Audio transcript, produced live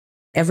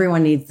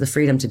Everyone needs the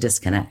freedom to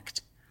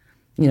disconnect.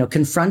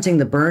 Confronting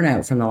the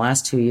burnout from the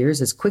last 2 years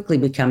is quickly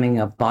becoming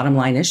a bottom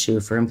line issue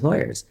for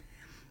employers.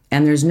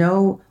 And there's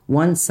no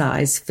one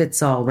size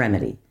fits all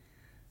remedy.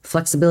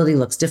 Flexibility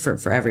looks different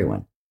for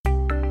everyone.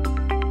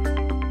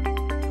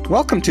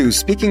 Welcome to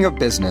Speaking of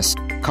Business,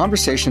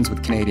 conversations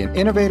with Canadian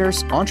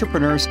innovators,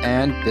 entrepreneurs,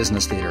 and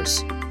business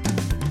leaders.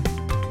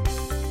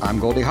 I'm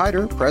Goldie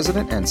Hyder,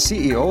 President and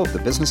CEO of the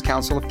Business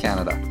Council of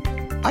Canada.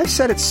 I've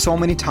said it so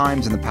many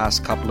times in the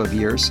past couple of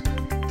years,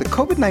 the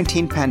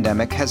COVID-19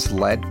 pandemic has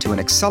led to an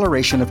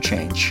acceleration of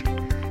change.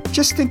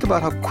 Just think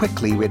about how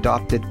quickly we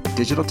adopted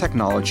digital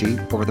technology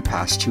over the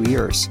past 2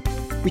 years.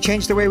 We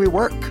changed the way we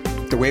work,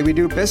 the way we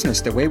do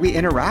business, the way we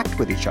interact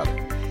with each other.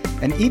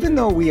 And even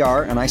though we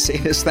are, and I say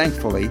this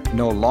thankfully,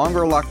 no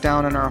longer locked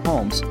down in our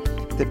homes,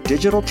 the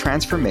digital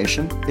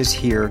transformation is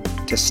here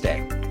to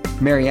stay.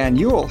 Marianne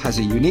Ewell has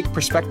a unique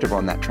perspective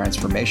on that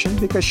transformation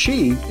because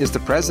she is the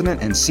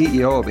president and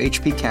CEO of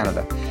HP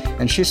Canada,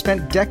 and she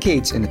spent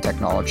decades in the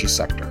technology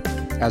sector.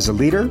 As a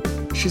leader,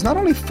 she's not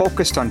only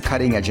focused on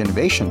cutting-edge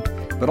innovation,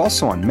 but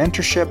also on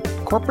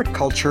mentorship, corporate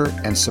culture,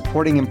 and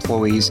supporting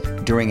employees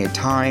during a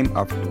time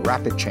of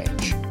rapid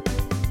change.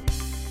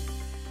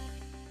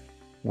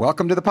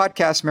 Welcome to the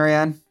podcast,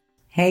 Marianne.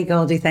 Hey,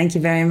 Goldie. Thank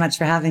you very much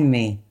for having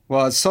me.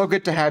 Well, it's so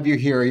good to have you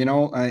here.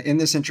 In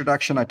this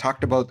introduction, I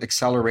talked about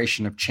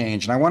acceleration of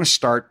change, and I want to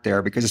start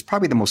there because it's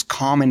probably the most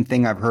common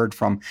thing I've heard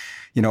from,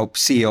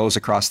 CEOs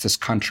across this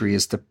country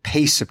is the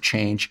pace of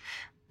change.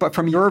 But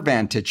from your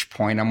vantage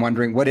point, I'm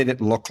wondering, what did it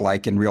look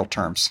like in real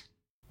terms?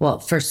 Well,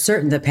 for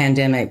certain, the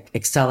pandemic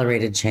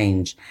accelerated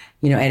change.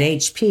 At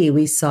HP,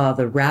 we saw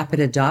the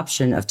rapid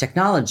adoption of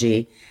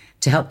technology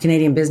to help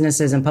Canadian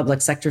businesses and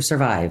public sector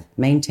survive,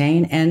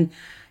 maintain, and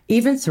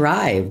even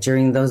thrive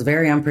during those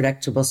very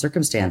unpredictable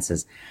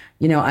circumstances.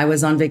 I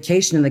was on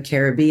vacation in the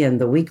Caribbean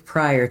the week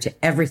prior to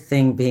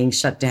everything being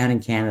shut down in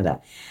Canada.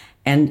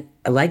 And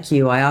like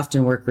you, I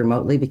often work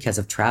remotely because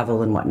of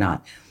travel and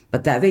whatnot.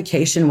 But that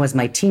vacation was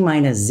my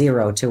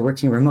T-0 to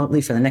working remotely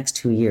for the next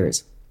 2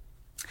 years.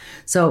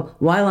 So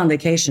while on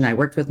vacation, I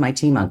worked with my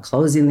team on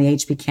closing the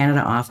HP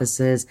Canada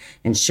offices,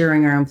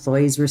 ensuring our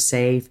employees were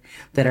safe,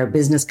 that our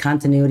business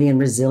continuity and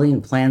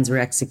resilient plans were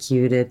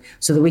executed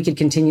so that we could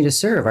continue to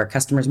serve our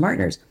customers and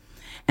partners.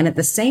 And at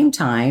the same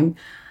time,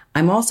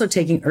 I'm also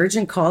taking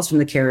urgent calls from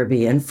the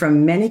Caribbean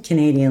from many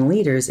Canadian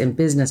leaders in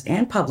business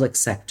and public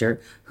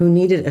sector who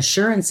needed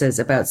assurances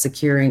about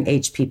securing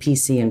HP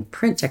PC and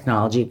print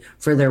technology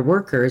for their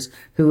workers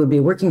who would be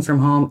working from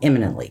home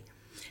imminently,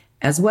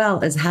 as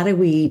well as how do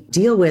we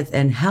deal with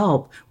and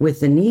help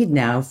with the need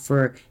now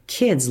for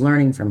kids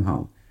learning from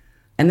home.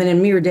 And then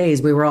in mere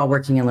days, we were all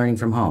working and learning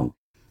from home.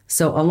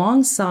 So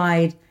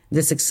alongside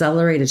this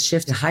accelerated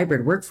shift to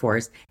hybrid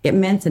workforce, it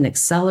meant an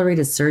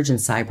accelerated surge in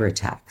cyber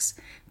attacks,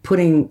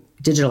 putting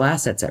digital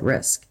assets at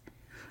risk.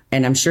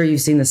 And I'm sure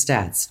you've seen the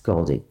stats,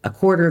 Goldie. A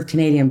quarter of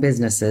Canadian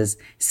businesses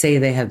say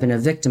they have been a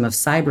victim of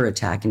cyber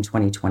attack in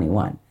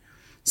 2021.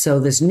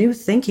 So this new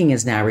thinking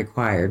is now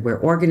required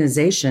where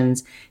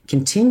organizations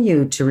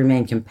continue to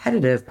remain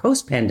competitive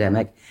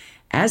post-pandemic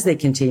as they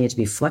continue to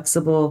be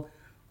flexible,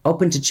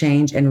 open to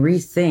change, and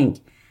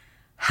rethink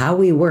how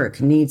we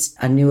work needs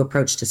a new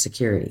approach to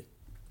security.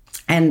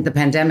 And the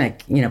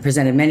pandemic,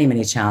 presented many,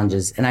 many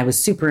challenges. And I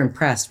was super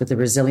impressed with the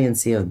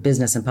resiliency of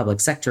business and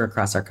public sector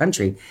across our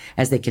country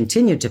as they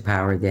continued to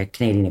power the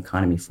Canadian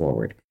economy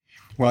forward.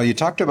 Well, you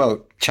talked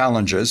about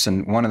challenges,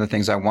 and one of the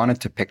things I wanted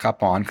to pick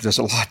up on, because there's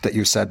a lot that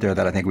you said there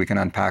that I think we can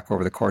unpack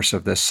over the course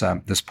of this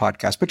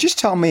podcast. But just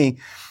tell me,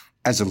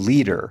 as a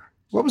leader,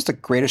 what was the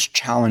greatest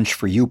challenge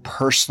for you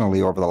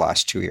personally over the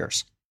last 2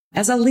 years?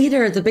 As a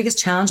leader, the biggest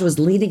challenge was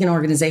leading an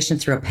organization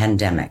through a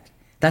pandemic.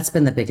 That's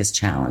been the biggest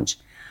challenge.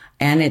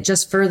 And it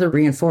just further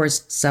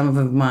reinforced some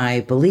of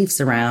my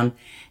beliefs around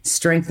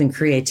strength and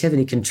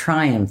creativity can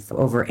triumph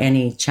over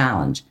any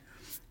challenge.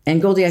 And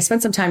Goldie, I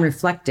spent some time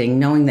reflecting,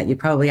 knowing that you'd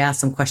probably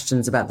ask some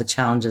questions about the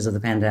challenges of the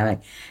pandemic.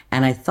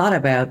 And I thought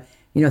about,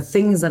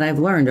 things that I've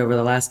learned over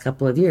the last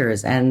couple of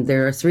years. And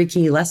there are 3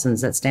 key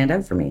lessons that stand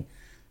out for me.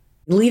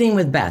 Leading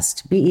with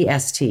BEST,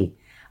 B-E-S-T.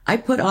 I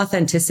put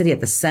authenticity at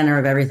the center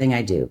of everything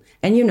I do.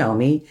 And you know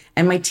me,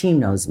 and my team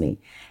knows me.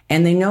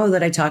 And they know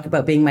that I talk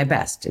about being my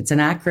best. It's an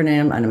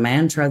acronym and a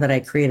mantra that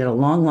I created a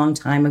long, long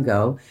time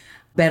ago.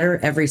 Better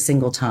every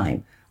single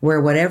time.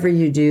 Where whatever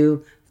you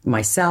do,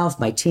 myself,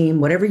 my team,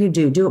 whatever you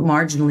do it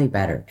marginally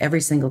better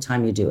every single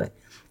time you do it.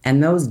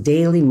 And those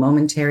daily,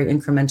 momentary,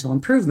 incremental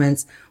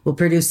improvements will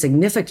produce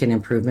significant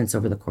improvements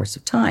over the course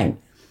of time.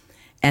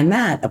 And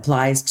that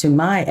applies to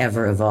my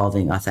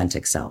ever-evolving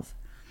authentic self.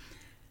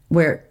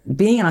 Where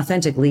being an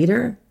authentic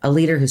leader, a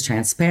leader who's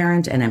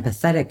transparent and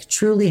empathetic,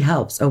 truly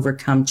helps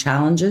overcome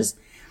challenges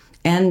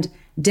and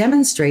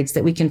demonstrates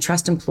that we can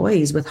trust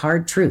employees with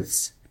hard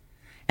truths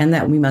and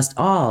that we must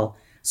all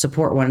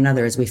support one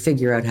another as we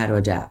figure out how to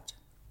adapt.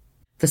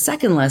 The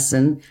second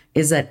lesson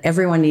is that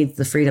everyone needs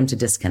the freedom to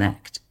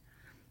disconnect.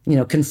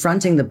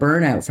 Confronting the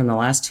burnout from the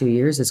last 2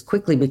 years is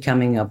quickly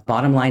becoming a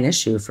bottom line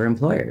issue for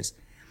employers.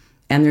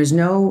 And there's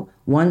no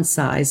one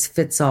size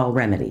fits all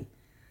remedy.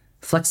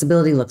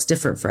 Flexibility looks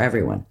different for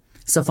everyone.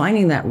 So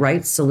finding that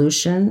right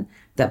solution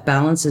that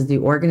balances the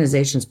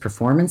organization's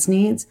performance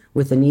needs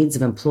with the needs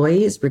of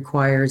employees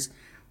requires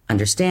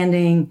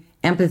understanding,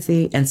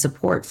 empathy, and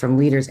support from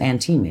leaders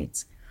and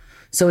teammates.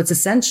 So it's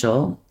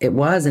essential, it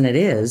was and it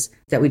is,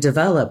 that we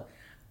develop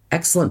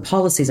excellent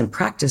policies and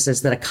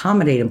practices that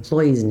accommodate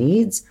employees'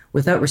 needs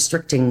without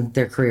restricting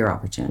their career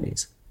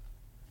opportunities.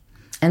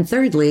 And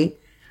thirdly,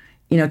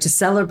 to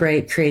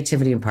celebrate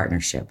creativity and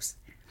partnerships.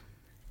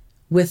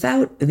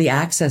 Without the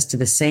access to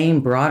the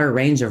same broader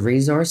range of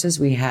resources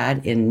we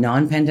had in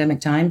non-pandemic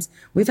times,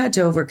 we've had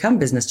to overcome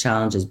business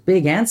challenges,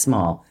 big and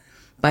small,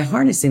 by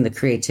harnessing the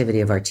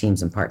creativity of our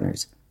teams and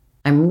partners.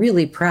 I'm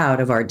really proud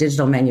of our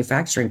digital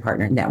manufacturing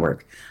partner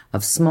network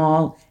of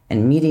small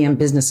and medium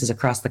businesses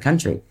across the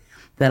country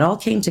that all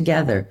came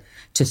together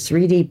to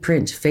 3D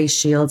print face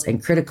shields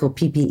and critical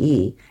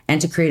PPE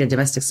and to create a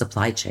domestic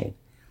supply chain.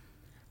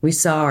 We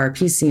saw our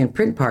PC and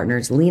print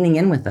partners leaning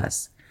in with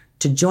us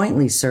to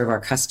jointly serve our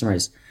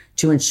customers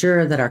to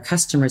ensure that our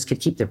customers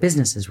could keep their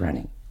businesses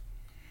running.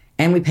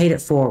 And we paid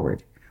it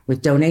forward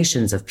with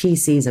donations of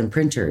PCs and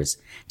printers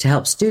to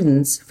help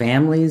students,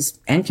 families,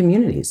 and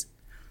communities.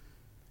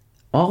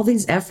 All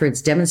these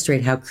efforts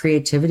demonstrate how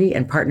creativity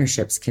and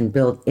partnerships can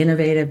build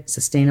innovative,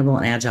 sustainable,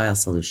 and agile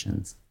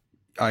solutions.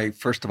 I,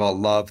 first of all,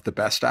 love the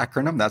BEST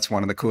acronym. That's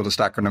one of the coolest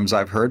acronyms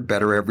I've heard.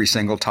 Better every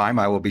single time.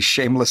 I will be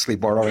shamelessly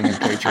borrowing and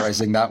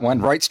plagiarizing that one.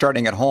 Right,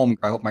 starting at home.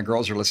 I hope my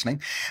girls are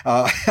listening.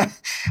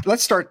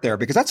 Let's start there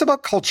because that's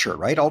about culture,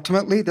 right?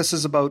 Ultimately, this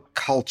is about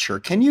culture.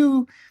 Can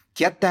you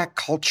get that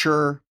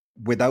culture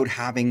without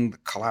having the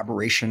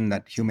collaboration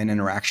that human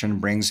interaction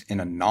brings in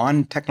a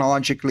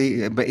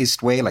non-technologically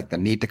based way, like the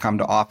need to come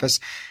to office?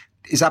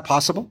 Is that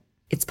possible?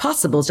 It's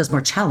possible. It's just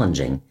more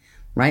challenging.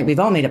 Right? We've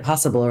all made it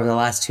possible over the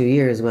last 2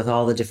 years with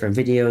all the different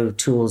video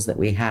tools that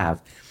we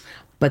have.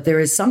 But there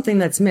is something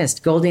that's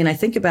missed. Goldie, and I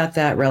think about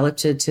that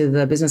relative to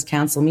the business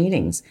council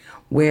meetings,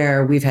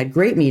 where we've had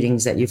great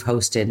meetings that you've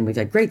hosted and we've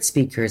had great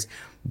speakers,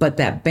 but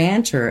that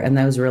banter and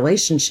those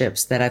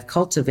relationships that I've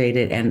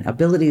cultivated and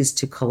abilities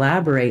to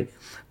collaborate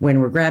when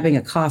we're grabbing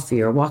a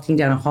coffee or walking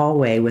down a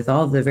hallway with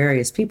all the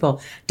various people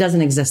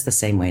doesn't exist the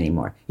same way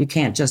anymore. You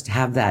can't just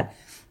have that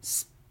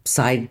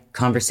side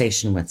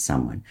conversation with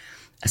someone.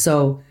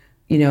 So,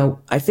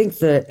 I think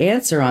the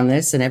answer on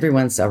this, and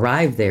everyone's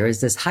arrived there, is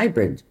this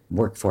hybrid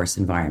workforce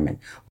environment.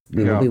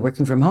 We will be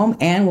working from home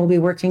and we'll be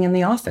working in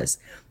the office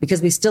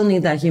because we still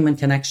need that human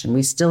connection.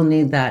 We still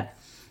need that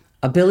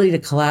ability to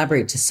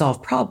collaborate to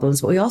solve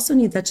problems, but we also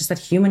need that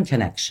human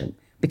connection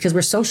because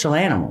we're social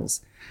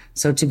animals.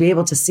 So to be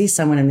able to see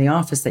someone in the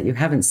office that you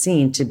haven't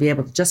seen, to be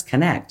able to just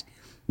connect,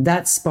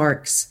 that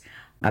sparks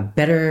a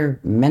better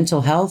mental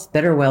health,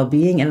 better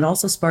well-being, and it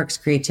also sparks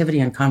creativity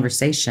and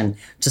conversation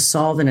to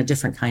solve in a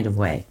different kind of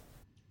way.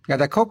 Yeah,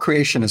 that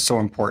co-creation is so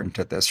important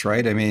to this,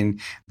 right? I mean,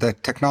 the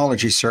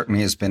technology certainly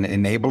has been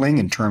enabling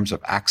in terms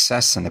of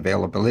access and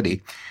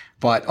availability.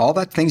 But all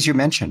that things you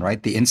mentioned,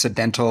 right? The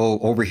incidental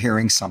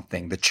overhearing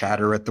something, the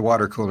chatter at the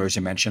water cooler, as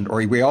you mentioned,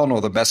 or we all know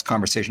the best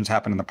conversations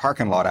happen in the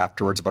parking lot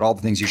afterwards, but all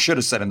the things you should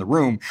have said in the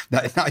room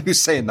that now you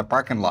say in the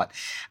parking lot.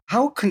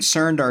 How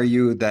concerned are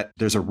you that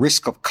there's a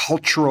risk of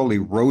cultural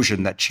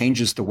erosion that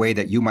changes the way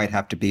that you might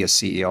have to be a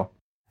CEO?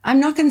 I'm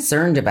not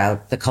concerned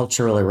about the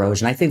cultural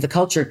erosion. I think the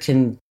culture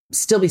can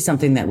still be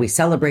something that we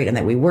celebrate and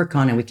that we work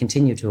on and we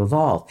continue to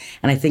evolve.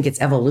 And I think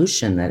it's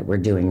evolution that we're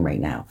doing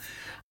right now.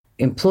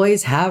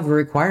 Employees have a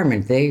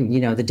requirement.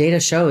 The data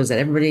shows that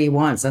everybody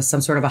wants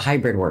some sort of a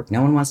hybrid work.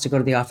 No one wants to go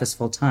to the office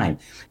full time.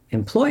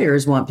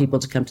 Employers want people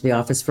to come to the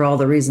office for all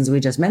the reasons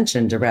we just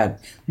mentioned about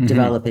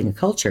developing a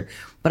culture.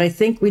 But I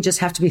think we just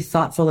have to be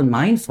thoughtful and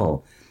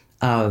mindful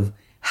of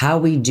how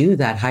we do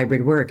that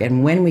hybrid work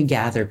and when we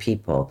gather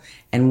people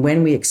and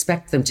when we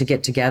expect them to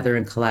get together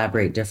and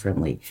collaborate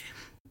differently.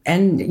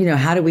 And,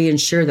 how do we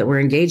ensure that we're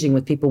engaging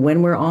with people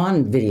when we're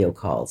on video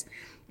calls?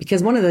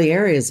 Because one of the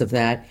areas of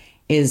that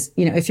is,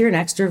 if you're an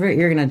extrovert,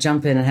 you're going to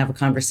jump in and have a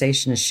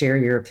conversation and share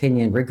your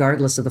opinion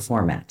regardless of the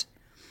format.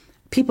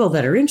 People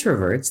that are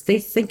introverts, they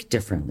think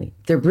differently.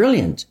 They're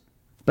brilliant,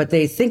 but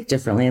they think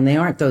differently, and they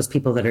aren't those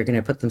people that are going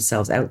to put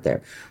themselves out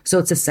there. So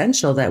it's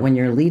essential that when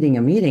you're leading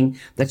a meeting,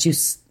 that you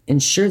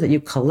ensure that you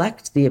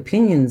collect the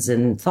opinions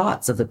and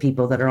thoughts of the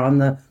people that are on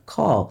the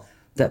call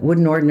that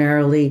wouldn't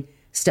ordinarily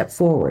step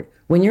forward.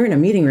 When you're in a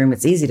meeting room,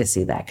 it's easy to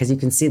see that because you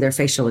can see their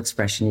facial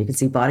expression. You can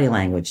see body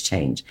language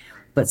change.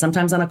 But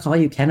sometimes on a call,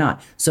 you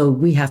cannot. So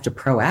we have to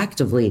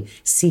proactively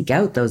seek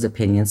out those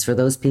opinions for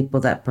those people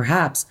that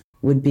perhaps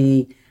would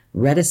be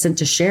reticent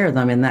to share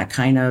them in that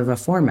kind of a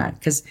format.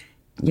 Because,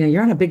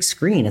 you're on a big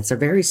screen. It's a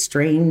very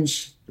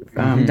strange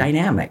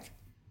dynamic.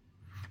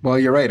 Well,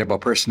 you're right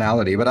about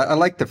personality, but I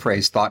like the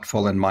phrase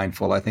thoughtful and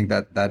mindful. I think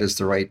that is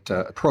the right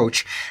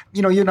approach.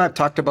 You and I have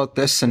talked about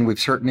this, and we've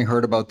certainly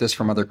heard about this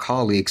from other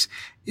colleagues.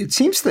 It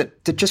seems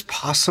that just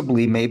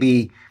possibly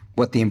maybe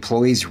what the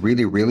employees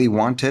really, really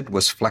wanted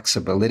was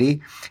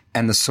flexibility,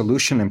 and the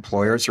solution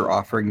employers are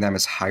offering them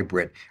is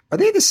hybrid. Are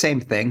they the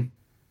same thing?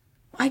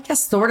 I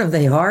guess sort of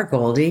they are,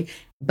 Goldie.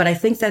 But I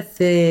think that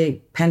the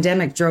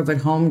pandemic drove it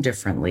home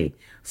differently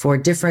for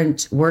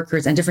different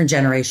workers and different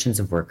generations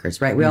of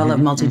workers, right? We all have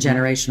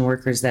multi-generation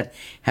workers that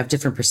have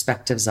different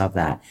perspectives of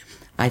that.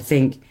 I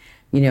think,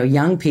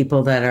 young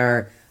people that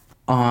are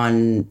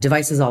on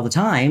devices all the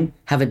time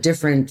have a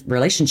different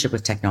relationship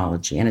with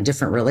technology and a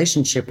different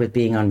relationship with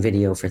being on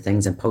video for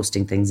things and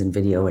posting things in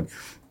video and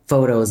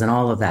photos and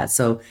all of that.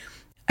 So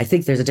I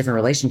think there's a different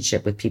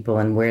relationship with people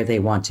and where they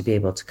want to be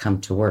able to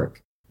come to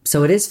work.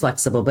 So it is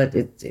flexible, but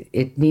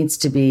it needs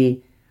to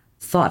be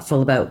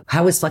thoughtful about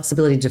how is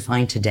flexibility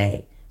defined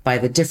today by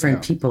the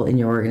different people in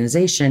your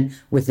organization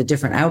with the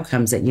different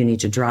outcomes that you need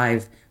to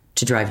drive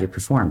your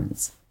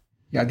performance.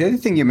 Yeah, the other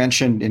thing you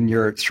mentioned in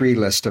your 3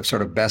 list of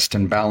sort of best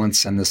and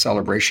balance and the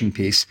celebration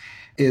piece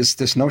is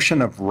this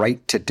notion of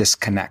right to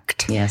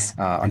disconnect. Yes.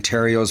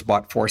 Ontario's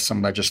brought forth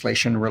some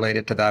legislation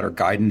related to that, or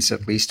guidance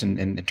at least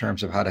in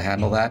terms of how to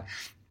handle that.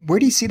 Where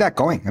do you see that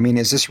going? I mean,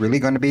 is this really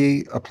going to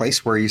be a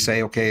place where you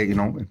say, okay,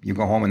 you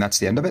go home and that's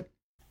the end of it?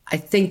 I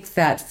think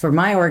that for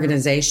my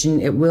organization,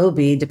 it will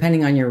be,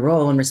 depending on your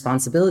role and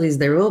responsibilities,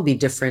 there will be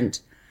different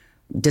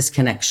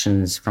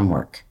disconnections from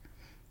work,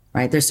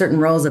 right? There's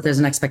certain roles that there's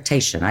an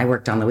expectation. I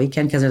worked on the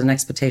weekend because there's an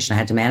expectation. I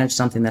had to manage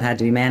something that had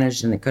to be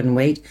managed and it couldn't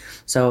wait.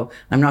 So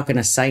I'm not going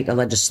to cite a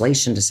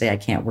legislation to say I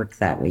can't work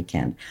that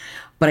weekend.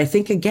 But I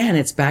think, again,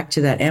 it's back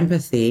to that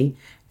empathy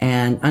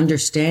and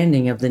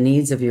understanding of the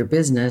needs of your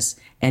business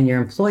and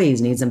your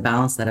employees' needs and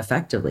balance that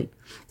effectively.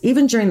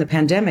 Even during the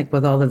pandemic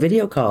with all the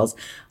video calls,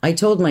 I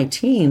told my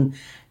team,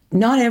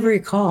 not every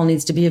call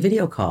needs to be a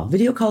video call.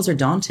 Video calls are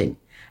daunting.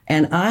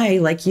 And I,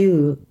 like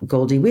you,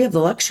 Goldie, we have the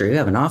luxury. I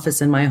have an office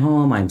in my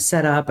home. I'm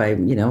set up. I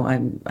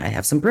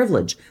have some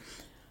privilege.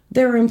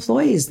 There are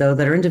employees, though,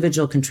 that are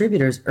individual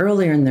contributors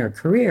earlier in their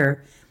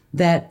career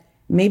that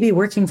may be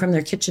working from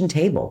their kitchen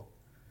table.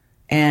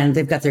 And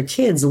they've got their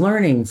kids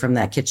learning from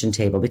that kitchen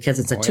table because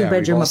it's a 2-bedroom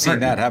apartment. We've all seen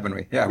that, haven't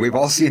we? Yeah, we've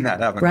all seen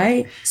that, haven't we?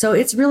 Right? So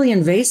it's really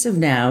invasive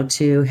now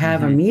to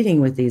have a meeting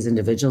with these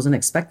individuals and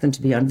expect them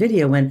to be on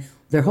video when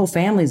their whole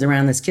family's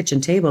around this kitchen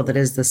table that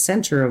is the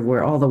center of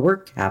where all the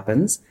work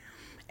happens,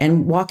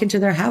 and walk into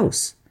their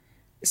house.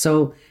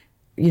 So,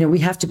 we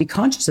have to be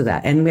conscious of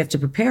that, and we have to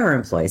prepare our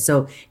employees.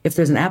 So if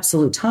there's an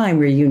absolute time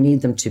where you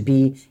need them to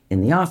be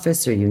in the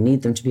office or you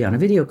need them to be on a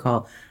video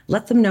call,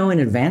 let them know in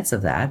advance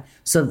of that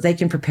so that they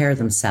can prepare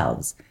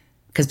themselves.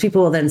 Because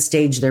people will then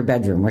stage their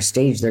bedroom or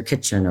stage their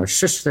kitchen or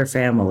shush their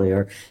family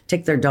or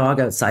take their dog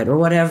outside or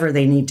whatever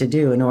they need to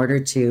do in order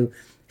to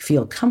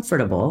feel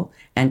comfortable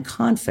and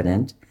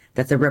confident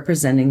that they're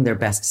representing their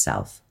best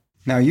self.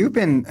 Now, you've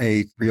been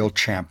a real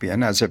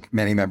champion, as have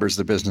many members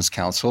of the Business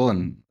Council,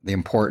 and the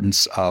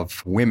importance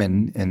of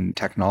women in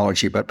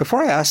technology. But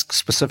before I ask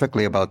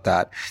specifically about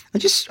that,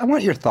 I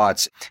want your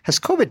thoughts. Has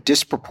COVID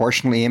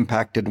disproportionately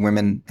impacted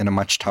women in a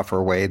much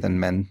tougher way than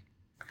men?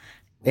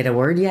 In a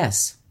word,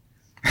 yes.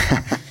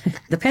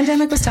 The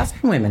pandemic was tough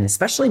for women,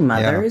 especially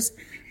mothers,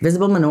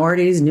 visible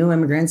minorities, new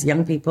immigrants,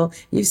 young people.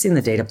 You've seen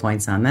the data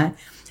points on that.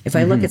 If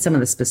I look at some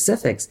of the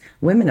specifics,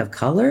 women of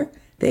color,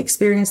 they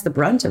experienced the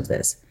brunt of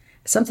this.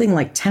 Something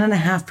like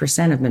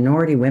 10.5% of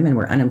minority women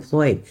were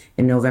unemployed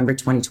in November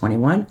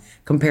 2021,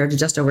 compared to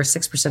just over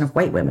 6% of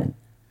white women.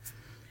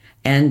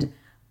 And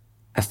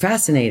a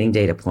fascinating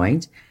data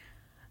point,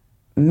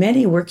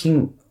 many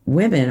working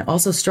women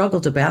also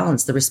struggle to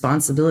balance the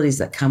responsibilities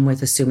that come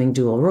with assuming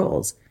dual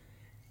roles.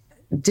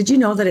 Did you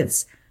know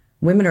that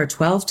women are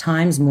 12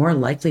 times more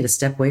likely to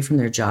step away from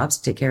their jobs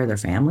to take care of their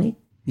family?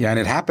 Yeah, and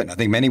it happened. I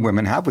think many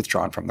women have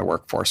withdrawn from the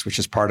workforce, which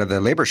is part of the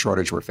labor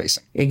shortage we're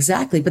facing.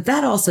 Exactly. But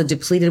that also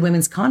depleted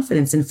women's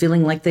confidence in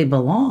feeling like they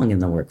belong in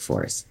the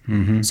workforce.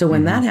 So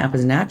when that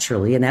happens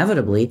naturally,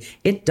 inevitably,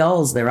 it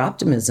dulls their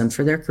optimism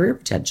for their career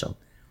potential.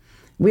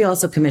 We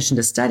also commissioned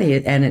a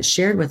study, and it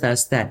shared with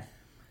us that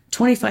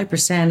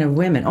 25% of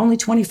women, only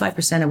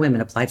 25% of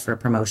women applied for a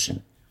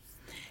promotion.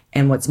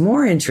 And what's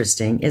more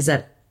interesting is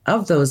that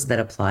of those that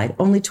applied,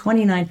 only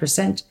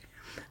 29%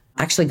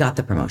 actually got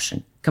the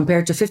promotion,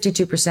 compared to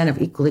 52% of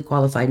equally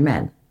qualified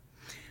men.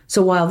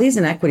 So while these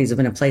inequities have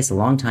been in place a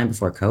long time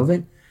before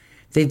COVID,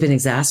 they've been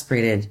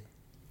exacerbated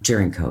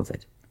during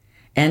COVID.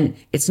 And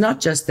it's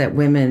not just that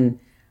women,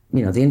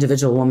 the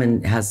individual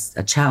woman has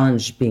a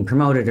challenge being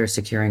promoted or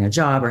securing a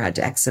job or had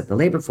to exit the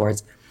labor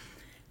force.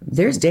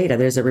 There's data.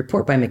 There's a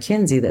report by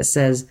McKinsey that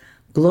says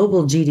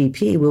global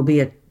GDP will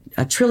be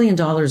 $1 trillion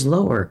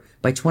lower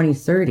by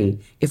 2030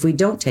 if we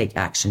don't take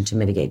action to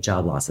mitigate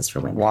job losses for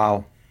women.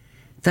 Wow.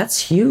 That's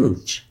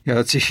huge. Yeah,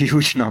 that's a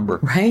huge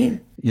number.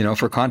 Right?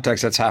 For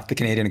context, that's half the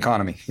Canadian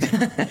economy.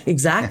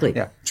 Exactly.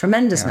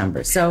 Tremendous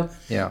numbers. So,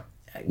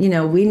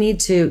 we need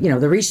to,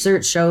 the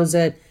research shows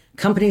it,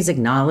 companies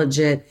acknowledge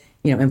it,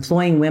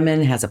 employing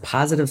women has a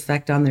positive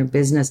effect on their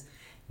business,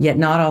 yet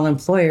not all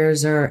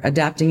employers are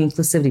adapting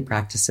inclusivity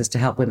practices to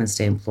help women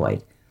stay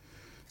employed.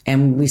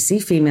 And we see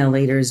female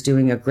leaders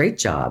doing a great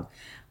job,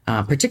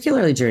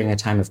 particularly during a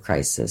time of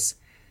crisis.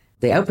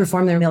 They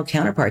outperform their male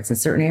counterparts in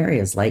certain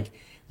areas like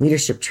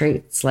leadership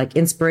traits like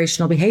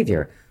inspirational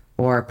behavior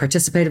or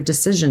participative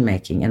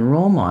decision-making and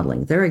role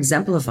modeling. They're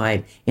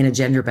exemplified in a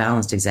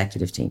gender-balanced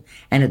executive team,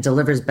 and it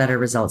delivers better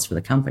results for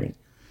the company.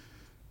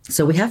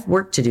 So we have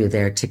work to do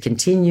there to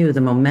continue the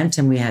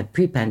momentum we had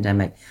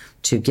pre-pandemic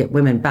to get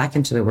women back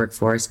into the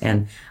workforce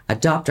and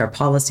adopt our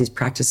policies,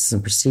 practices,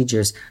 and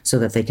procedures so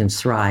that they can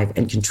thrive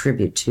and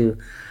contribute to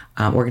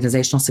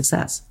organizational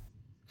success.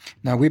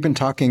 Now, we've been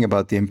talking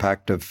about the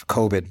impact of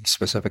COVID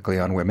specifically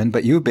on women,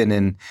 but you've been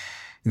in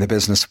the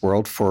business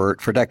world for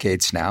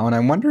decades now. And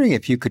I'm wondering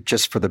if you could,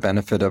 just for the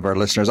benefit of our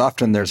listeners,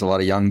 often there's a lot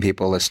of young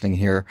people listening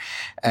here.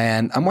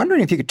 And I'm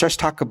wondering if you could just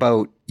talk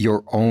about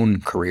your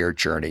own career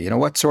journey.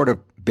 What sort of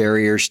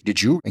barriers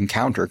did you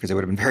encounter? Because it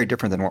would have been very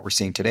different than what we're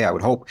seeing today, I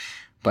would hope.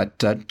 But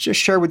just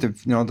share with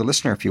the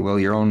listener, if you will,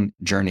 your own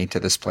journey to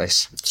this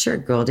place. Sure,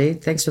 Goldie.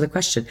 Thanks for the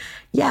question.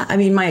 Yeah,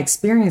 my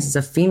experience as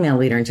a female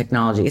leader in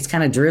technology, it's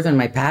kind of driven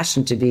my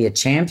passion to be a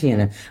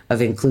champion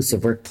of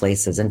inclusive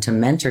workplaces and to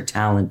mentor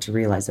talent to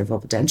realize their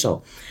full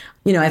potential.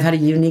 I've had a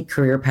unique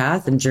career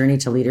path and journey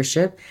to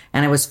leadership,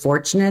 and I was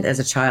fortunate as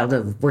a child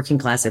of working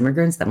class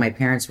immigrants that my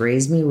parents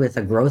raised me with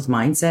a growth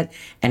mindset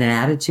and an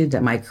attitude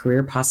that my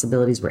career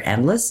possibilities were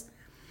endless.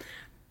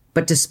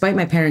 But despite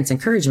my parents'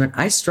 encouragement,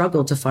 I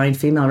struggled to find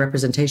female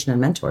representation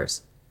and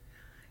mentors.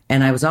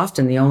 And I was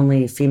often the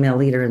only female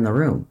leader in the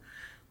room.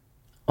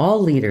 All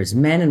leaders,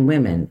 men and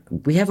women,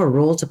 we have a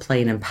role to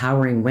play in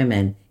empowering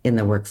women in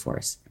the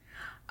workforce.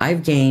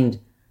 I've gained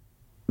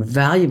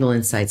valuable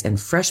insights and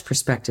fresh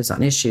perspectives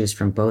on issues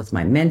from both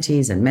my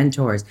mentees and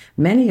mentors,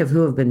 many of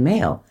who have been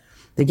male.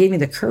 They gave me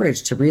the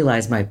courage to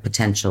realize my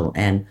potential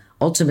and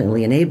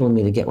ultimately enabled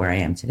me to get where I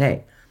am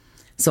today.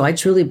 So I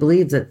truly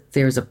believe that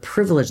there's a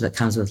privilege that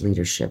comes with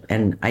leadership.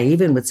 And I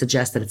even would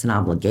suggest that it's an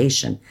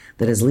obligation,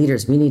 that as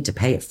leaders, we need to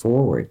pay it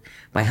forward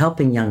by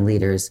helping young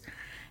leaders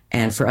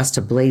and for us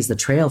to blaze the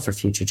trail for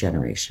future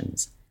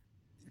generations.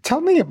 Tell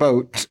me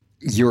about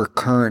your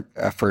current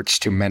efforts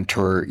to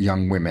mentor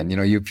young women.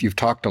 You've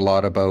talked a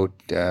lot about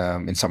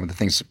in some of the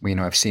things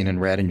I've seen and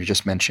read, and you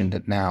just mentioned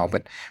it now,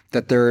 but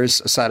that there is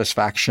a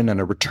satisfaction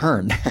and a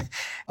return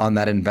on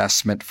that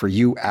investment for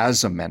you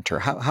as a mentor.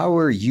 How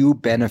are you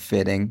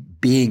benefiting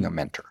being a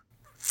mentor?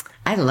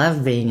 I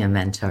love being a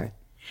mentor.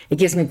 It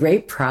gives me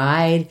great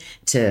pride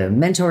to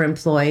mentor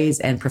employees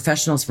and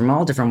professionals from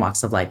all different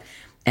walks of life.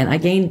 And I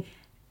gain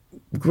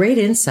great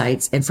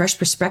insights and fresh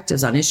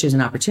perspectives on issues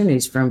and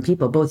opportunities from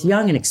people, both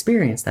young and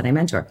experienced, that I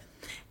mentor.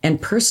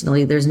 And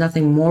personally, there's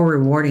nothing more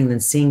rewarding than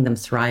seeing them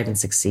thrive and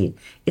succeed.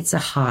 It's a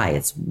high.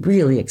 It's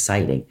really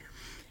exciting.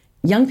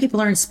 Young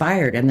people are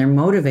inspired and they're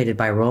motivated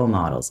by role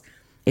models.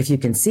 If you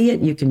can see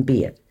it, you can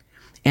be it.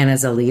 And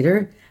as a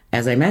leader,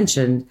 as I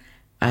mentioned,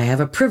 I have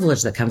a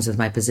privilege that comes with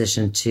my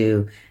position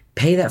to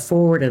pay that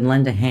forward and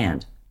lend a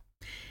hand.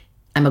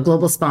 I'm a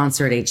global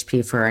sponsor at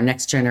HP for our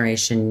Next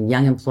Generation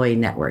Young Employee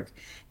Network,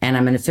 and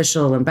I'm an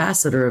official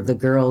ambassador of the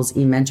Girls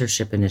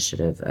E-Mentorship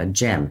Initiative,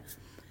 GEM.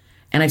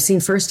 And I've seen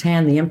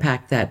firsthand the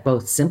impact that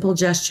both simple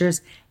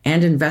gestures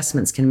and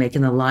investments can make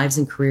in the lives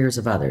and careers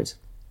of others.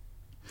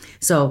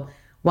 So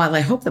while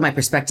I hope that my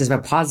perspectives have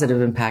a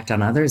positive impact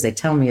on others, they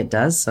tell me it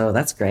does, so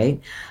that's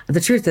great.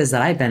 The truth is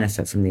that I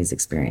benefit from these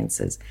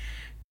experiences.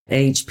 At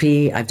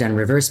HP, I've done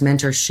reverse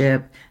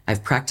mentorship.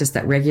 I've practiced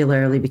that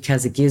regularly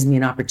because it gives me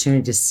an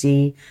opportunity to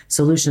see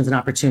solutions and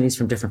opportunities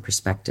from different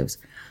perspectives.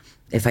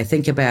 If I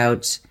think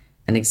about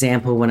an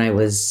example, when I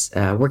was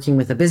working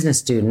with a business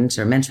student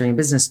or mentoring a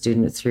business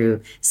student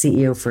through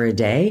CEO for a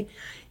Day,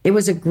 it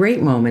was a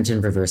great moment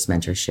in reverse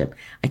mentorship.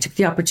 I took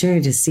the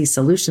opportunity to see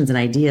solutions and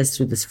ideas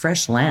through this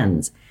fresh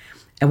lens,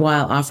 and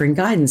while offering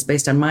guidance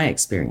based on my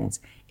experience.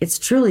 It's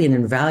truly an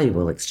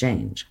invaluable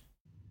exchange.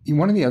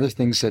 One of the other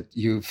things that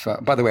you've,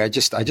 by the way, I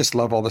just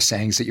love all the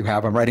sayings that you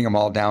have. I'm writing them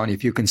all down.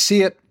 If you can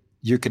see it,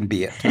 you can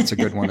be it. That's a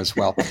good one as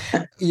well.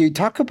 You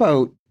talk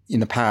about in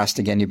the past,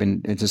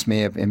 again, this may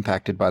have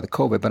impacted by the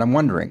COVID, but I'm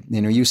wondering,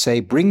 you say,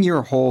 bring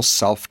your whole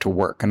self to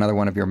work, another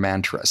one of your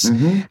mantras.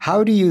 Mm-hmm.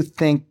 How do you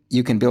think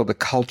you can build a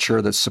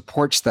culture that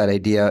supports that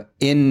idea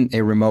in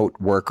a remote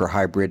work or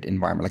hybrid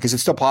environment? Like, is it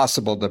still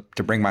possible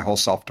to bring my whole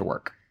self to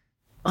work?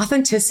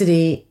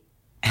 Authenticity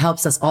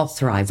helps us all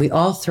thrive. We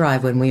all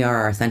thrive when we are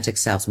our authentic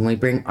selves, when we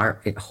bring our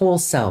whole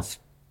self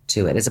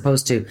to it, as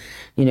opposed to,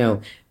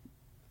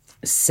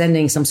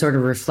 sending some sort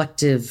of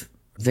reflective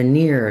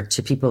veneer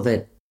to people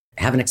that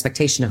have an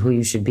expectation of who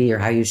you should be or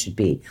how you should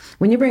be.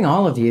 When you bring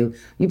all of you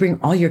bring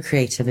all your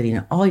creativity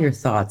and all your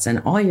thoughts and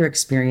all your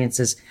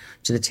experiences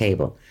to the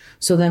table.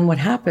 So then what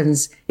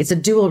happens, it's a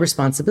dual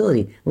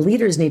responsibility.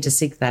 Leaders need to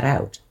seek that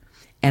out.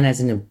 And as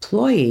an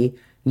employee,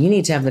 you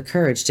need to have the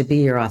courage to be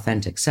your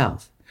authentic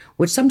self,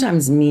 which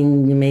sometimes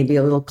mean you may be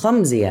a little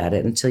clumsy at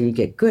it until you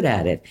get good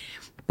at it.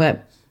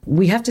 But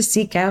we have to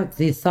seek out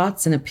the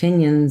thoughts and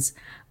opinions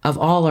of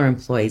all our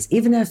employees,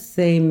 even if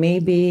they may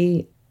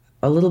be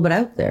a little bit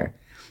out there,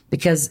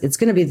 because it's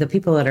going to be the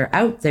people that are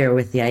out there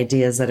with the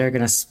ideas that are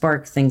going to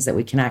spark things that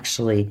we can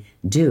actually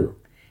do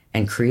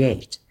and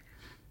create.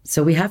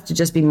 So we have to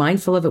just be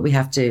mindful of it. We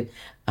have to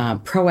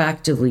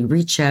proactively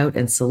reach out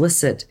and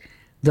solicit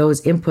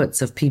those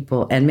inputs of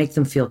people and make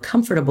them feel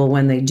comfortable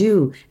when they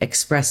do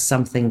express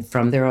something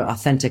from their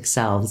authentic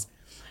selves.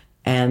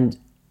 And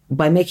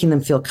by making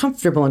them feel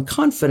comfortable and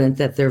confident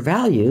that they're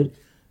valued,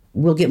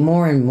 we'll get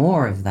more and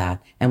more of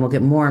that. And we'll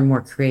get more and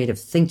more creative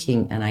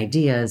thinking and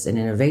ideas and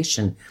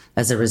innovation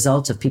as a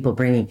result of people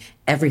bringing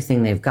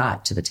everything they've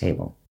got to the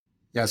table.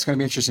 Yeah, it's going to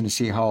be interesting to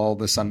see how all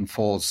this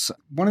unfolds.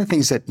 One of the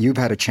things that you've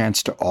had a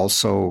chance to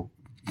also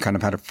kind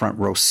of had a front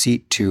row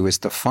seat to is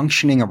the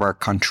functioning of our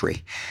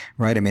country,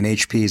 right? I mean,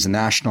 HP is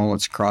national,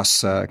 it's across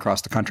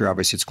the country.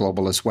 Obviously, it's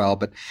global as well.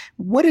 But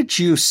what did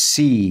you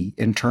see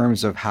in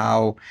terms of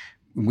how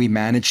we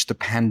managed the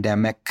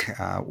pandemic?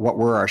 What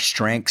were our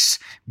strengths?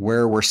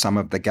 Where were some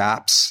of the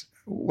gaps?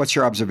 What's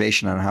your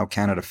observation on how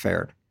Canada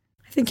fared?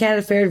 I think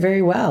Canada fared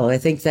very well. I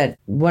think that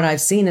what I've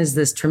seen is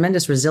this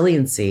tremendous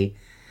resiliency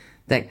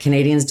that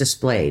Canadians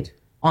displayed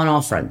on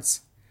all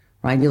fronts,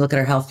 right? You look at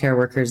our healthcare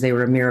workers, they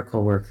were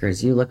miracle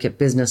workers. You look at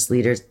business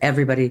leaders,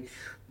 everybody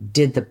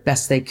did the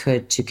best they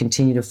could to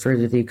continue to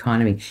further the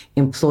economy.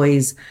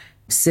 Employees,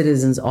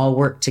 citizens all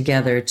worked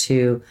together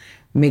to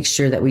make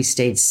sure that we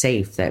stayed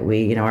safe, that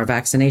our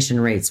vaccination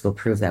rates will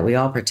prove that we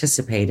all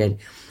participated,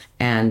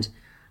 and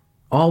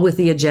all with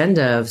the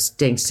agenda of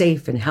staying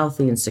safe and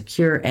healthy and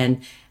secure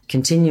and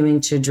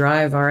continuing to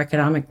drive our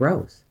economic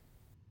growth.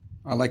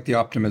 I like the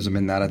optimism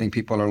in that. I think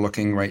people are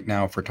looking right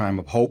now for a time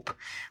of hope,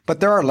 but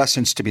there are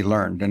lessons to be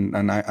learned.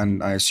 And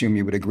I assume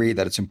you would agree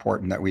that it's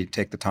important that we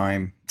take the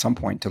time at some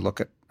point to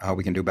look at how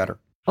we can do better.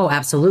 Oh,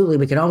 absolutely.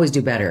 We can always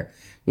do better.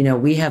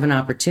 We have an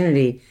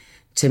opportunity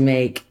to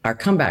make our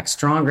comeback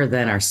stronger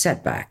than our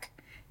setback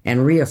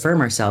and reaffirm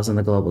ourselves on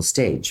the global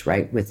stage,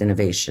 right, with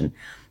innovation.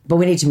 But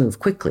we need to move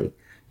quickly.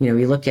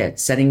 We look at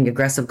setting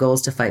aggressive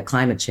goals to fight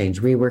climate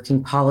change,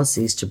 reworking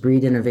policies to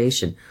breed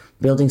innovation,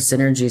 building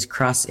synergies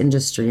across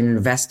industry, and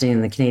investing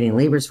in the Canadian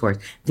labor force.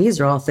 These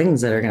are all things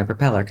that are going to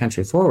propel our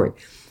country forward.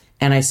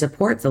 And I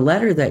support the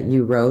letter that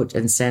you wrote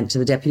and sent to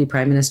the Deputy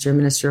Prime Minister and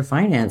Minister of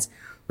Finance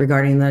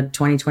regarding the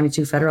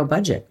 2022 federal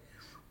budget.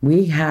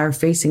 We are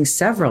facing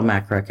several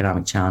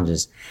macroeconomic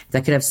challenges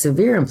that could have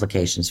severe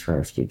implications for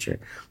our future.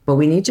 But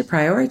we need to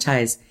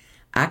prioritize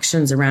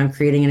actions around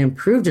creating an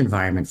improved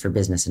environment for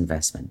business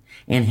investment,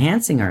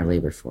 enhancing our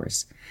labor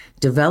force,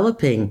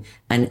 developing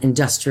an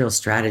industrial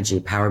strategy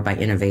powered by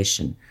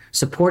innovation,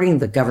 supporting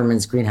the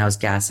government's greenhouse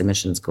gas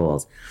emissions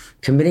goals,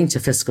 committing to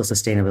fiscal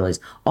sustainability.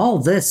 All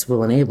this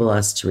will enable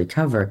us to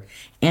recover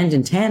and,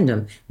 in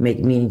tandem, make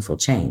meaningful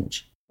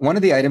change. One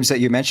of the items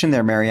that you mentioned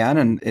there, Marianne,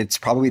 and it's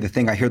probably the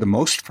thing I hear the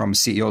most from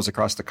CEOs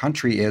across the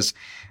country, is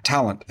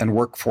talent and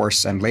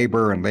workforce and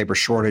labor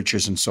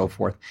shortages and so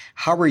forth.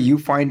 How are you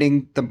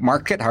finding the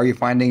market? How are you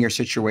finding your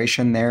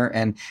situation there?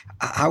 And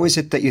how is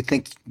it that you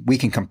think we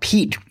can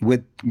compete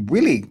with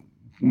really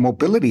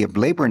mobility of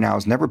labor now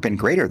has never been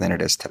greater than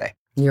it is today?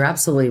 You're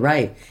absolutely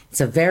right.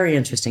 It's a very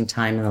interesting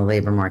time in the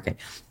labor market.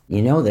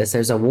 You know this,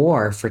 there's a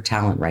war for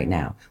talent right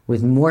now,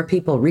 with more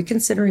people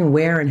reconsidering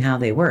where and how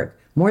they work,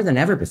 more than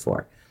ever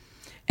before.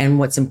 And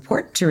what's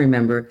important to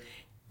remember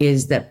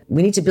is that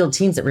we need to build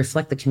teams that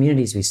reflect the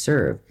communities we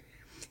serve.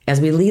 As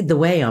we lead the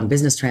way on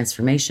business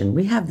transformation,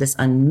 we have this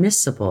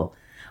unmissable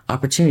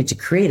opportunity to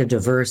create a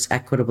diverse,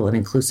 equitable, and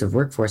inclusive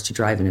workforce to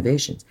drive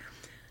innovations.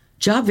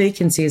 Job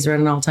vacancies are at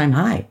an all-time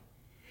high.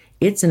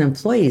 It's an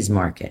employees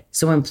market.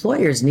 So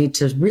employers need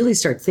to really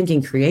start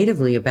thinking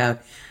creatively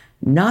about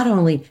not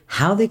only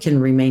how they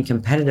can remain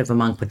competitive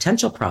among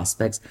potential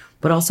prospects,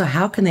 but also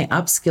how can they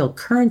upskill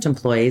current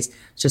employees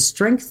to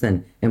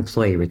strengthen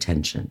employee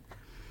retention.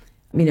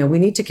 We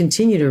need to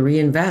continue to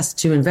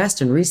invest in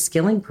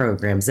reskilling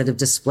programs that have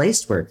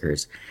displaced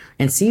workers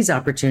and seize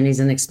opportunities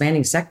in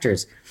expanding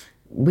sectors.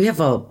 We have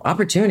an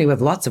opportunity. We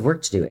have lots of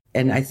work to do.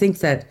 And I think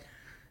that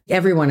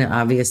everyone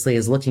obviously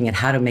is looking at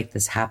how to make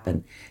this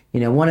happen.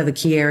 One of the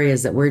key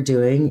areas that we're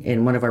doing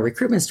in one of our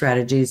recruitment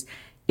strategies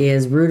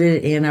is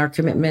rooted in our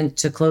commitment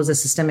to close a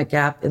systemic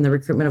gap in the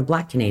recruitment of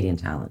Black Canadian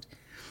talent.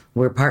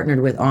 We're partnered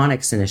with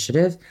Onyx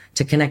Initiative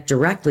to connect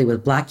directly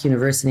with Black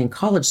university and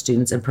college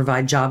students and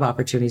provide job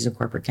opportunities in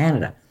corporate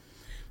Canada.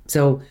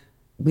 So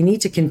we need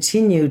to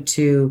continue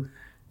to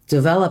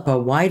develop a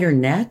wider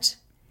net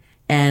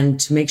and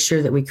to make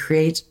sure that we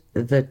create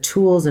the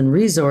tools and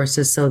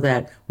resources so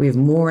that we have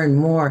more and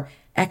more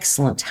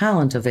excellent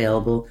talent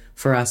available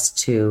for us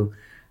to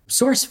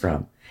source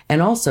from.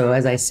 And also,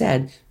 as I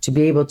said, to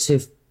be able to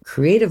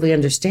creatively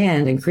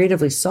understand and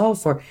creatively solve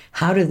for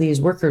how do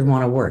these workers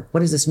want to work?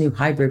 What does this new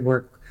hybrid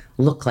work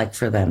look like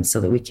for them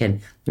so that we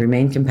can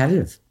remain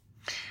competitive?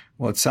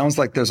 Well, it sounds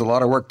like there's a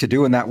lot of work to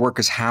do, and that work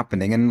is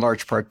happening in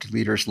large part to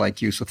leaders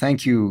like you. So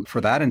thank you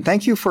for that. And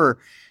thank you for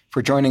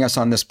joining us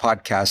on this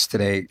podcast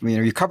today.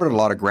 You covered a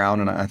lot of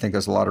ground, and I think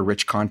there's a lot of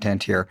rich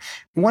content here.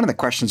 One of the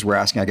questions we're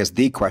asking, I guess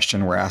the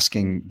question we're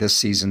asking this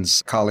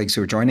season's colleagues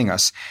who are joining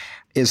us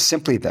is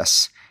simply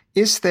this.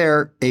 Is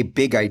there a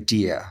big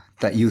idea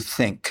that you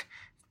think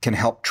can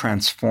help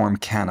transform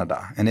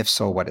Canada? And if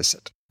so, what is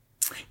it?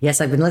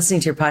 Yes, I've been listening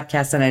to your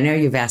podcast, and I know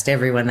you've asked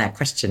everyone that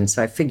question,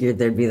 so I figured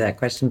there'd be that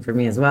question for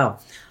me as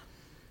well.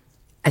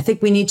 I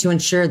think we need to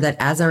ensure that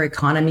as our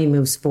economy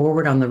moves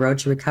forward on the road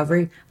to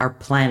recovery, our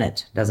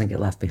planet doesn't get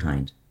left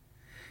behind.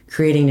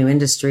 Creating new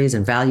industries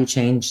and value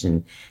chains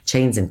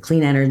in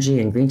clean energy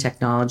and green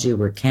technology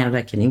where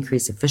Canada can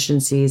increase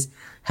efficiencies,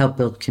 help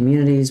build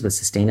communities with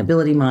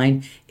sustainability in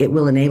mind, it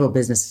will enable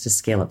businesses to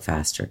scale up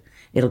faster.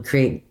 It'll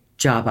create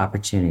job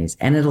opportunities,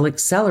 and it'll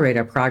accelerate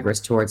our progress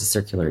towards a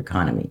circular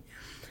economy.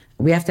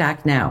 We have to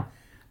act now.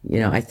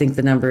 I think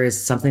the number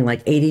is something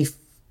like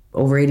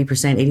over 80%,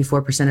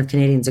 84% of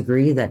Canadians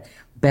agree that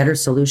better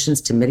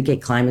solutions to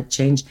mitigate climate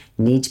change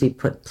need to be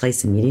put in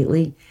place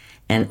immediately.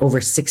 And over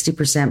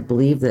 60%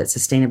 believe that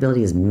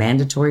sustainability is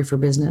mandatory for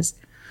business.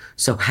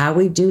 So how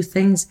we do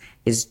things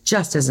is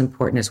just as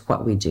important as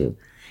what we do.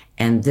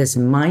 And this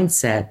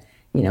mindset,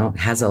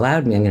 has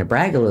allowed me, I'm going to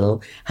brag a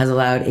little, has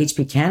allowed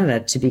HP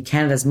Canada to be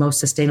Canada's most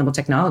sustainable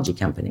technology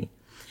company.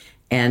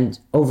 And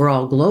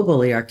overall,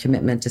 globally, our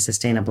commitment to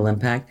sustainable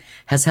impact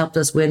has helped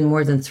us win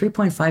more than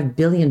 $3.5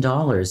 billion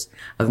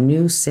of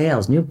new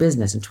sales, new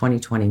business in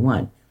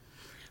 2021.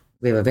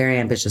 We have a very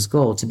ambitious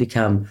goal to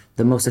become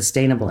the most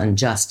sustainable and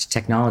just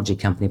technology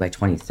company by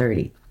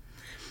 2030.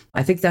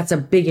 I think that's a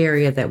big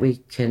area that we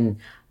can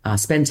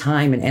spend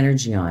time and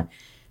energy on.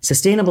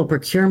 Sustainable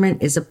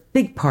procurement is a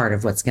big part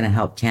of what's going to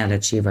help Canada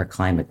achieve our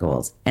climate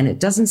goals. And it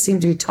doesn't seem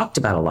to be talked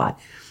about a lot.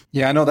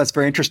 Yeah, I know that's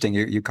very interesting.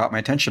 You caught my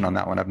attention on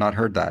that one. I've not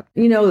heard that.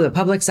 The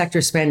public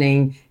sector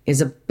spending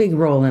is a big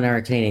role in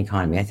our Canadian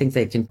economy. I think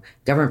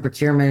government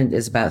procurement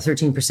is about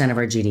 13% of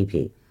our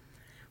GDP.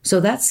 So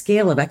that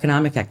scale of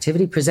economic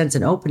activity presents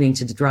an opening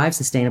to drive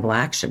sustainable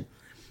action.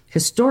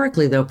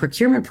 Historically, though,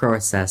 procurement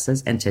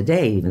processes, and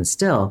today even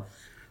still,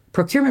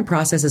 procurement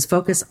processes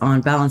focus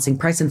on balancing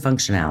price and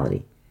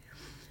functionality.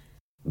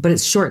 But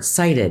it's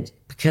short-sighted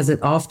because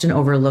it often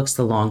overlooks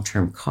the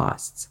long-term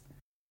costs.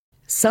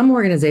 Some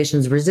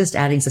organizations resist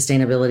adding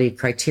sustainability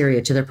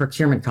criteria to their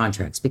procurement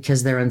contracts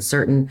because they're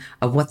uncertain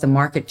of what the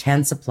market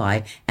can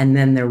supply, and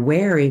then they're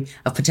wary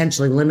of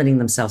potentially limiting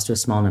themselves to a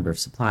small number of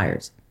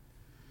suppliers.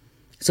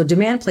 So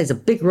demand plays a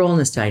big role in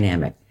this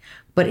dynamic.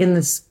 But in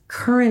this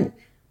current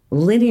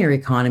linear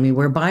economy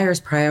where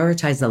buyers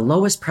prioritize the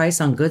lowest price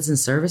on goods and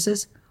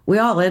services, we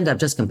all end up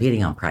just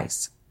competing on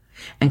price.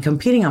 And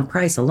competing on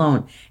price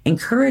alone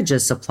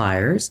encourages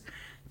suppliers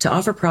to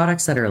offer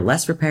products that are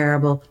less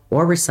repairable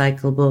or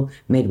recyclable,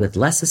 made with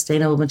less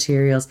sustainable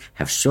materials,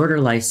 have shorter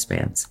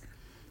lifespans.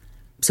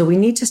 So we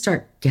need to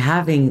start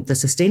having the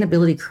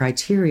sustainability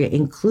criteria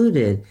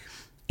included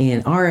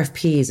in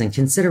RFPs and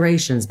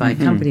considerations by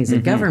companies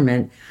and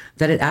government,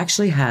 that it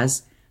actually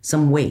has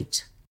some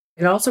weight.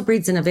 It also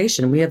breeds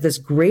innovation. We have this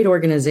great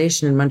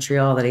organization in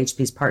Montreal that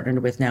HP's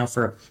partnered with now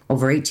for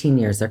over 18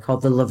 years. They're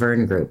called the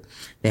Laverne Group.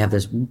 They have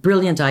this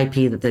brilliant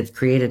IP that they've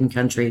created in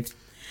country.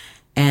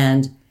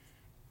 And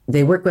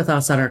they work with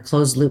us on our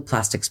closed loop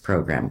plastics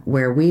program,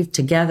 where we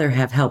together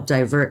have helped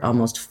divert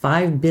almost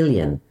 5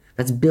 billion,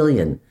 that's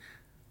billion,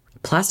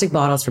 plastic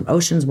bottles from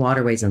oceans,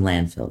 waterways, and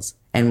landfills.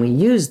 And we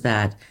use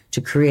that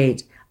to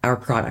create our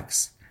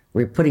products.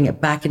 We're putting it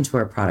back into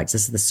our products.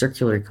 This is the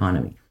circular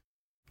economy.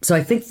 So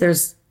I think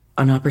there's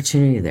an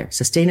opportunity there.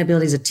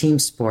 Sustainability is a team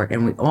sport,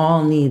 and we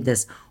all need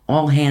this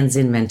all hands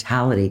in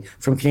mentality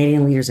from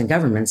Canadian leaders and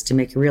governments to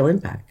make a real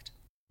impact.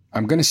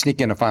 I'm going to sneak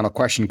in a final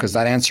question because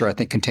that answer, I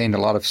think, contained a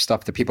lot of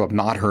stuff that people have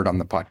not heard on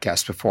the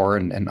podcast before.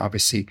 And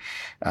obviously,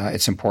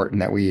 it's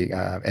important that we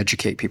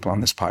educate people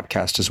on this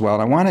podcast as well.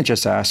 And I want to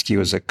just ask you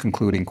as a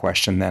concluding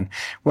question then,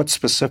 what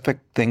specific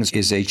things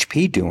is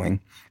HP doing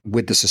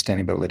with the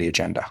sustainability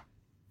agenda?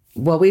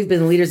 Well, we've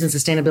been leaders in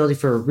sustainability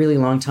for a really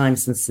long time,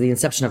 since the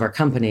inception of our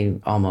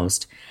company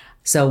almost.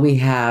 So we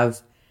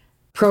have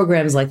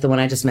programs like the one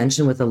I just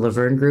mentioned with the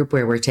Laverne Group,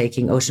 where we're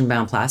taking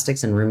ocean-bound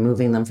plastics and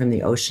removing them from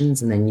the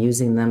oceans and then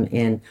using them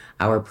in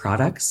our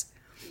products.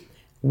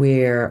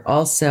 We're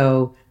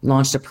also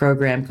launched a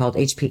program called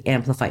HP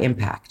Amplify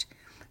Impact.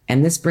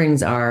 And this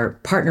brings our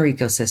partner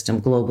ecosystem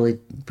globally,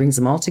 brings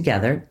them all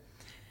together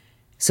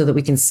so that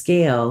we can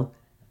scale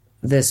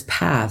this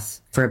path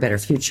for a better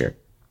future.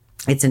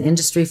 It's an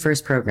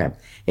industry-first program.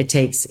 It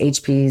takes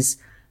HP's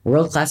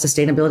world-class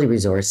sustainability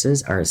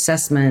resources, our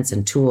assessments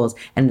and tools,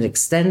 and it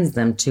extends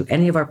them to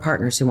any of our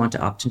partners who want to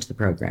opt into the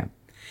program.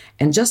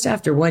 And just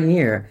after 1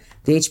 year,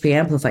 the HP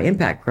Amplify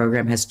Impact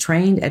program has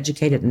trained,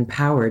 educated, and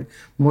empowered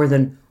more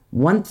than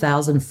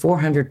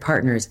 1,400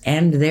 partners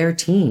and their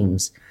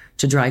teams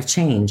to drive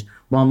change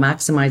while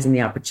maximizing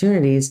the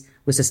opportunities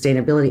with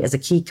sustainability as a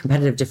key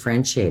competitive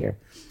differentiator.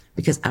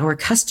 Because our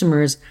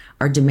customers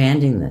are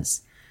demanding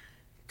this.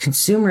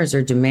 Consumers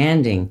are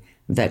demanding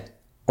that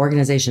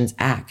organizations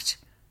act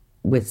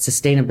with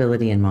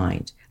sustainability in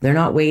mind. They're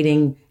not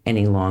waiting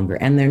any longer,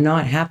 and they're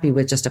not happy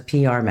with just a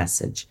PR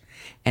message.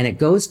 And it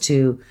goes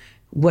to,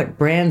 what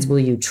brands will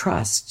you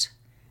trust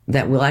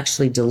that will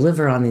actually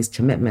deliver on these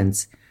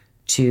commitments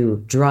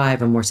to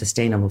drive a more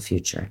sustainable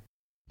future?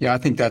 Yeah, I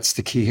think that's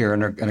the key here,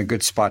 and a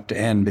good spot to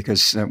end,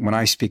 because when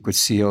I speak with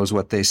CEOs,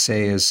 what they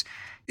say is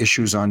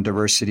issues on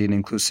diversity and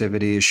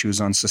inclusivity, issues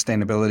on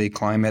sustainability,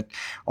 climate.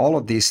 All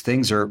of these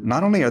things are,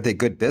 not only are they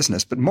good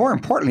business, but more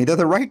importantly, they're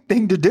the right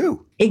thing to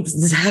do.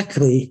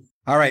 Exactly.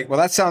 All right. Well,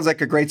 that sounds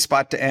like a great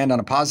spot to end on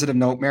a positive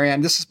note.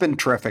 Marianne, this has been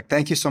terrific.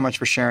 Thank you so much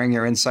for sharing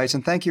your insights,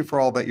 and thank you for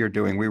all that you're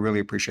doing. We really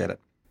appreciate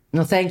it.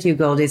 No, thank you,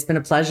 Goldie. It's been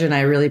a pleasure, and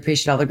I really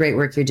appreciate all the great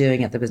work you're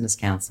doing at the Business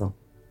Council.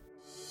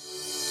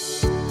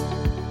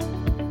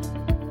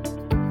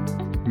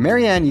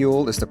 Marianne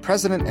Yule is the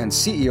president and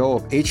CEO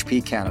of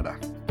HP Canada.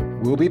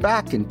 We'll be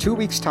back in 2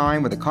 weeks'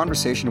 time with a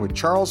conversation with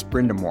Charles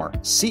Brindamour,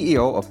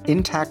 CEO of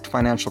Intact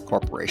Financial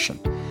Corporation.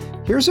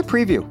 Here's a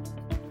preview.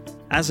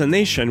 As a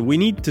nation, we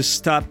need to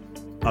stop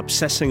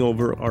obsessing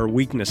over our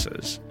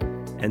weaknesses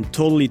and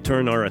totally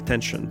turn our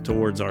attention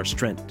towards our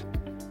strength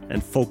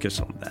and focus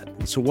on that.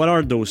 And so what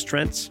are those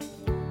strengths?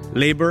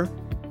 Labor,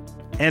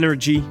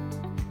 energy,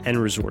 and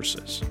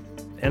resources.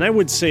 And I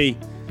would say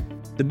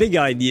the big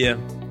idea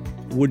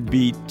would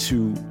be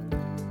to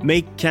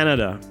make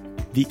Canada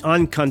the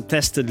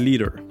uncontested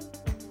leader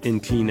in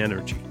clean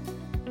energy.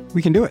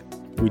 We can do it.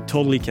 We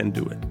totally can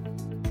do it.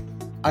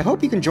 I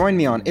hope you can join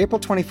me on April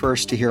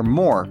 21st to hear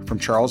more from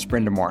Charles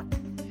Brindamour.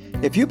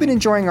 If you've been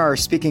enjoying our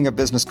Speaking of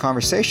Business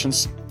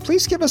conversations,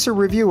 please give us a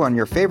review on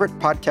your favorite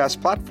podcast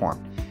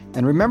platform.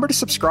 And remember to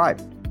subscribe.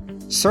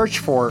 Search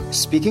for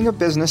Speaking of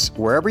Business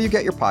wherever you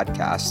get your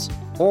podcasts,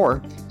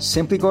 or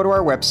simply go to our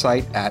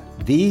website at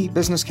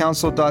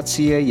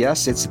thebusinesscouncil.ca.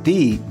 Yes, it's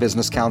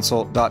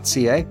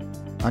thebusinesscouncil.ca.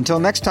 Until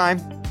next time,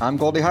 I'm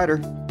Goldie Hyder.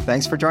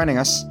 Thanks for joining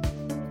us.